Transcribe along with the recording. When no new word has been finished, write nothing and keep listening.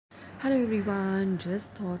Hello everyone,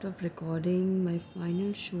 just thought of recording my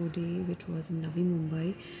final show day which was in Navi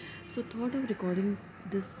Mumbai. So thought of recording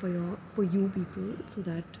this for you people so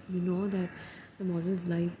that you know that the model's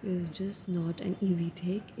life is just not an easy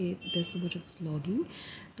take. There's so much of slogging.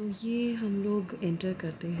 तो ये हम लोग enter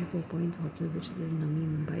करते हैं 4 Points Hotel which is in Navi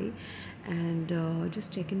Mumbai and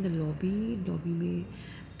just check in the lobby में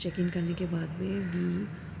check in करने के बाद में we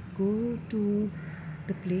go to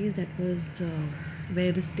the place that was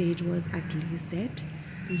where the stage was actually set.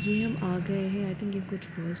 तो ये हम आ गए हैं. आई थिंक ये कुछ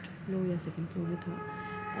फर्स्ट फ्लोर या सेकंड फ्लोर में था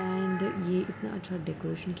एंड ये इतना अच्छा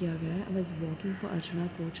डेकोरेशन किया गया है. I was walking for Archana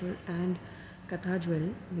Kochhar and कथा jewel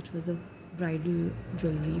which was a bridal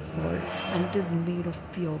jewellery for and it is made of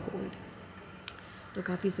pure gold. तो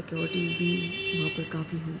काफ़ी सिक्योरिटीज़ भी वहाँ पर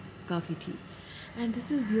काफ़ी थी. एंड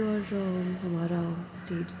दिस इज़ योर हमारा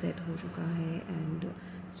स्टेज सेट हो चुका है and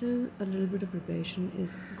still a little bit of preparation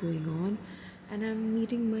is going on, and I'm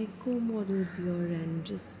meeting my co-models here and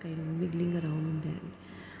just kind of miggling around, and then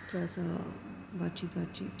थोड़ा सा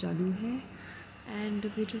बातचीत चालू है and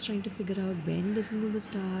we're just trying to figure out when this is going to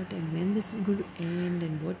start and when this is going to end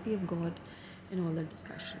and what we have got and all that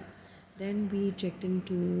discussion. Then we checked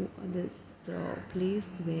into this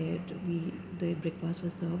place where the breakfast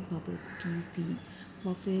was served. वहाँ पर cookies थी,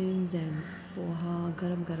 muffins and poha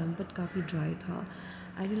गरम but काफ़ी dry था.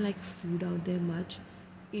 I didn't like food out there much.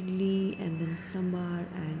 Idli and then sambar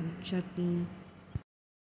and chutney.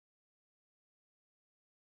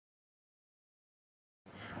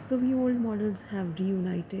 So we old models have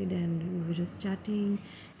reunited and we were just chatting,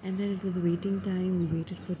 and then it was waiting time. We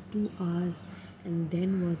waited for 2 hours and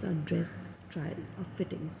then was a dress trial of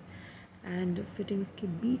fittings. And fittings के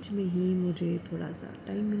बीच में ही मुझे थोड़ा सा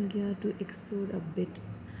time मिल गया to explore a bit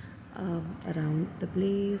around the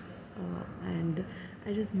place, and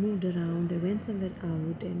I just moved around. I went somewhere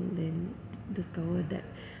out and then discovered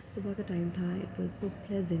that सुबह का time था. It was so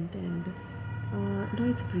pleasant and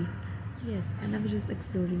noise free. Yes, and I was just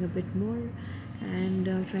exploring a bit more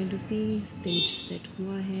and trying to see stage set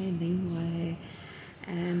हुआ है नहीं हुआ है,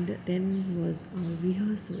 and then was a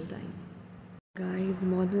rehearsal time. Guys,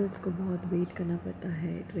 models को बहुत wait करना पड़ता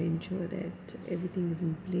है to ensure that everything is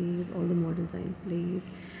in place, all the models are in place,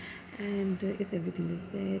 and if everything is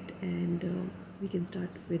set and we can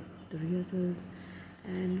start with the rehearsals.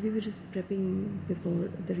 And we were just prepping before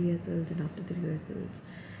the rehearsals and after the rehearsals,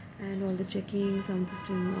 and all the checking, sound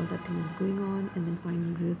system, all that thing was going on, and then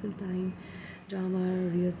final rehearsal time. Drama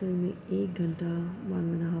rehearsal में 1 घंटा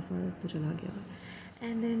 1.5 hours तो चला गया.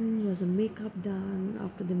 And then was a makeup done.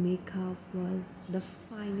 After the makeup was the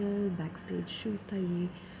final backstage shoot था ये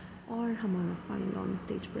और हमारा final on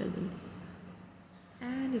stage presence,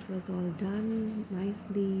 and it was all done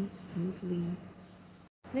nicely, smoothly.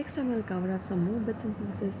 Next time I'll cover up some more bits and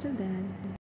pieces. Till then.